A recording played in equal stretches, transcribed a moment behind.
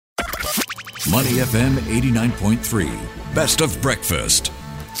Money FM 89.3. Best of breakfast.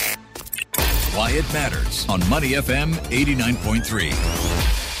 Why it matters on Money FM 89.3.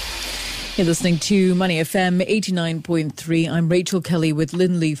 You're listening to Money FM 89.3. I'm Rachel Kelly with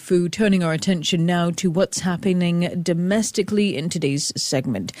Linley Fu, turning our attention now to what's happening domestically in today's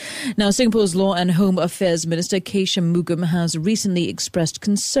segment. Now, Singapore's Law and Home Affairs Minister K. Shanmugam has recently expressed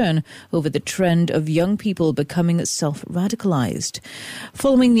concern over the trend of young people becoming self-radicalized,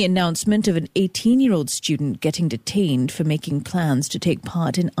 following the announcement of an 18-year-old student getting detained for making plans to take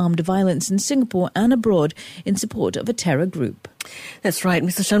part in armed violence in Singapore and abroad in support of a terror group. That's right.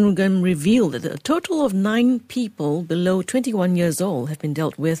 Mr. Shanmugam revealed that a total of 9 people below 21 years old have been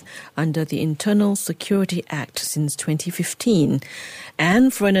dealt with under the Internal Security Act since 2015.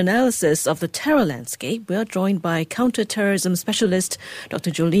 And for an analysis of the terror landscape, we are joined by counter-terrorism specialist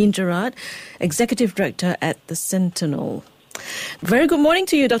Dr. Jolene Gerard, Executive Director at the Sentinel. Very good morning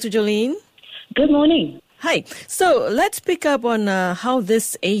to you, Dr. Jolene. Good morning. Hi. So let's pick up on how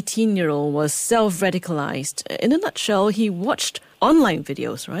this 18-year-old was self-radicalized. In a nutshell, he watched online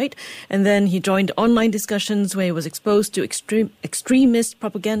videos, right? And then he joined online discussions where he was exposed to extremist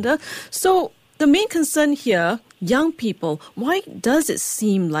propaganda. So the main concern here, young people, why does it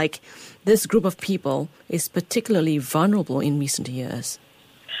seem like this group of people is particularly vulnerable in recent years?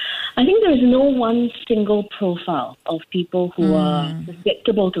 I think there is no one single profile of people who are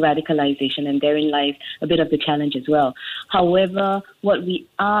susceptible to radicalization, and therein lies a bit of the challenge as well. However, what we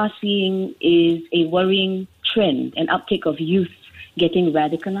are seeing is a worrying trend, an uptick of youth getting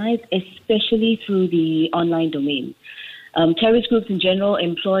radicalized, especially through the online domain. Terrorist groups in general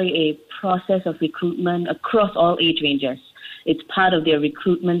employ a process of recruitment across all age ranges. It's part of their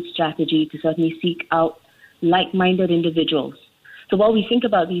recruitment strategy to certainly seek out like-minded individuals. So while we think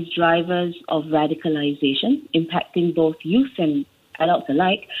about these drivers of radicalization impacting both youth and adults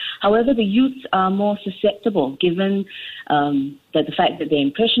alike, however, the youths are more susceptible given that the fact that they're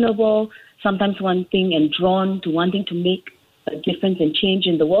impressionable, sometimes wanting and drawn to wanting to make a difference and change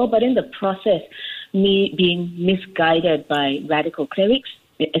in the world, but in the process being misguided by radical clerics,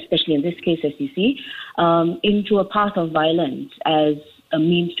 especially in this case, as you see, into a path of violence as a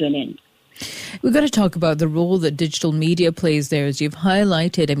means to an end. We've got to talk about the role that digital media plays there, as you've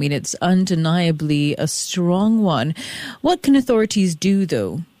highlighted. I mean, it's undeniably a strong one. What can authorities do,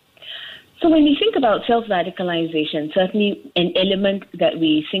 though? So when we think about self-radicalization, certainly an element that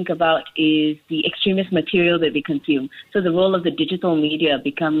we think about is the extremist material that we consume. So the role of the digital media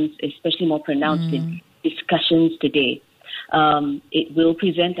becomes especially more pronounced in discussions today. It will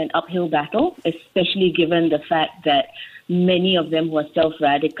present an uphill battle, especially given the fact that many of them who are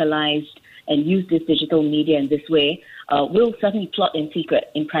self-radicalized and use this digital media in this way will certainly plot in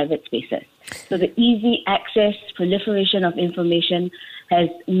secret in private spaces. So the easy access, proliferation of information has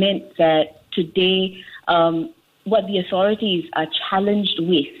meant that today what the authorities are challenged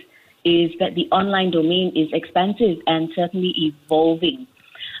with is that the online domain is expansive and certainly evolving.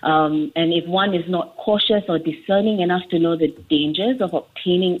 And if one is not cautious or discerning enough to know the dangers of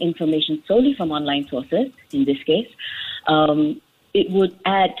obtaining information solely from online sources, in this case, it would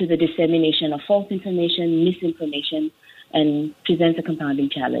add to the dissemination of false information, misinformation, and presents a compounding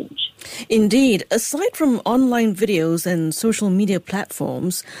challenge. Indeed. Aside from online videos and social media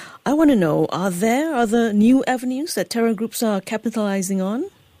platforms, I want to know, are there other new avenues that terror groups are capitalizing on?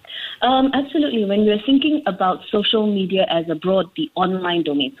 Absolutely. When we're thinking about social media as a broad, the online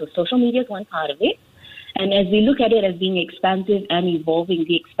domain, so social media is one part of it. And as we look at it as being expansive and evolving,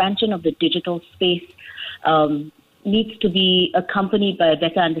 the expansion of the digital space needs to be accompanied by a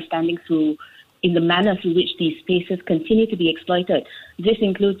better understanding in the manner through which these spaces continue to be exploited. This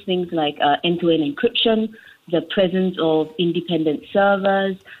includes things like end-to-end encryption, the presence of independent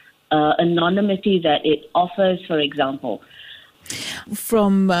servers, anonymity that it offers, for example.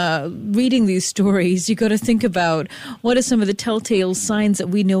 From reading these stories, you got to think about what are some of the telltale signs that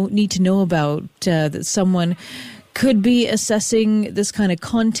we need to know about that someone could be assessing this kind of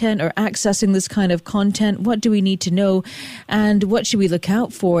content or accessing this kind of content. What do we need to know, and what should we look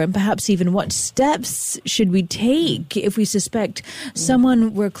out for, and perhaps even what steps should we take if we suspect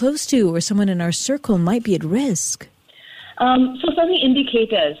someone we're close to or someone in our circle might be at risk? So certainly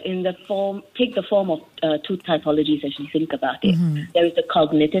indicators take the form of two typologies as you think about it. There is the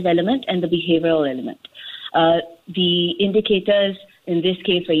cognitive element and the behavioral element. The indicators in this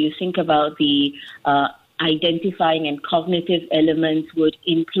case, where you think about the identifying and cognitive elements, would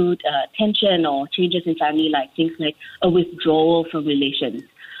include tension or changes in family life, things like a withdrawal from relations.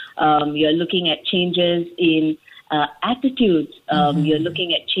 You're looking at changes in attitudes. You're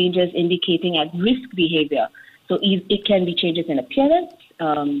looking at changes indicating at-risk behavior. So it can be changes in appearance,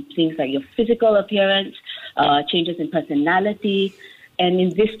 things like your physical appearance, changes in personality. And in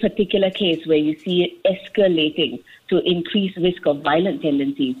this particular case, where you see it escalating to increased risk of violent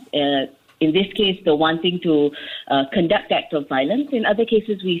tendencies, in this case, the wanting to conduct acts of violence. In other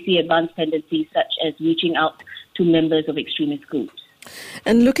cases, we see advanced tendencies such as reaching out to members of extremist groups.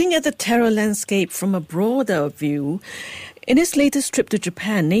 And looking at the terror landscape from a broader view, in his latest trip to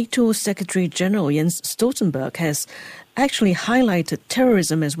Japan, NATO Secretary General Jens Stoltenberg has actually highlighted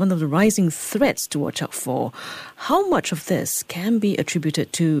terrorism as one of the rising threats to watch out for. How much of this can be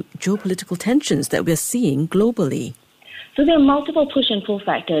attributed to geopolitical tensions that we're seeing globally? So there are multiple push and pull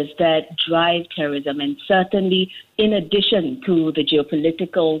factors that drive terrorism, and certainly in addition to the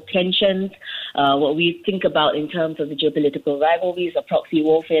geopolitical tensions, what we think about in terms of the geopolitical rivalries or proxy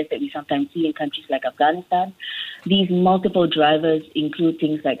warfare that we sometimes see in countries like Afghanistan, these multiple drivers include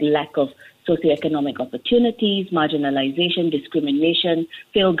things like lack of socioeconomic opportunities, marginalization, discrimination,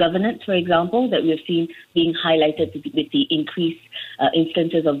 failed governance, for example, that we've seen being highlighted with the increased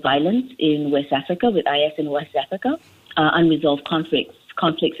instances of violence in West Africa, with IS in West Africa. Unresolved conflicts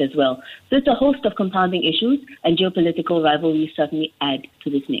as well. So it's a host of compounding issues, and geopolitical rivalries certainly add to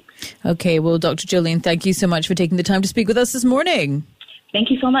this mix. Okay, well, Dr. Jolene, thank you so much for taking the time to speak with us this morning.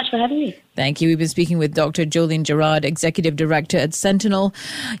 Thank you so much for having me. Thank you. We've been speaking with Dr. Jolene Gerard, Executive Director at Sentinel.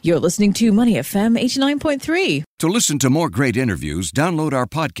 You're listening to Money FM 89.3. To listen to more great interviews, download our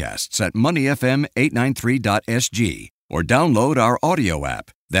podcasts at moneyfm893.sg or download our audio app.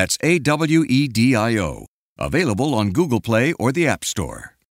 That's AWEDIO. Available on Google Play or the App Store.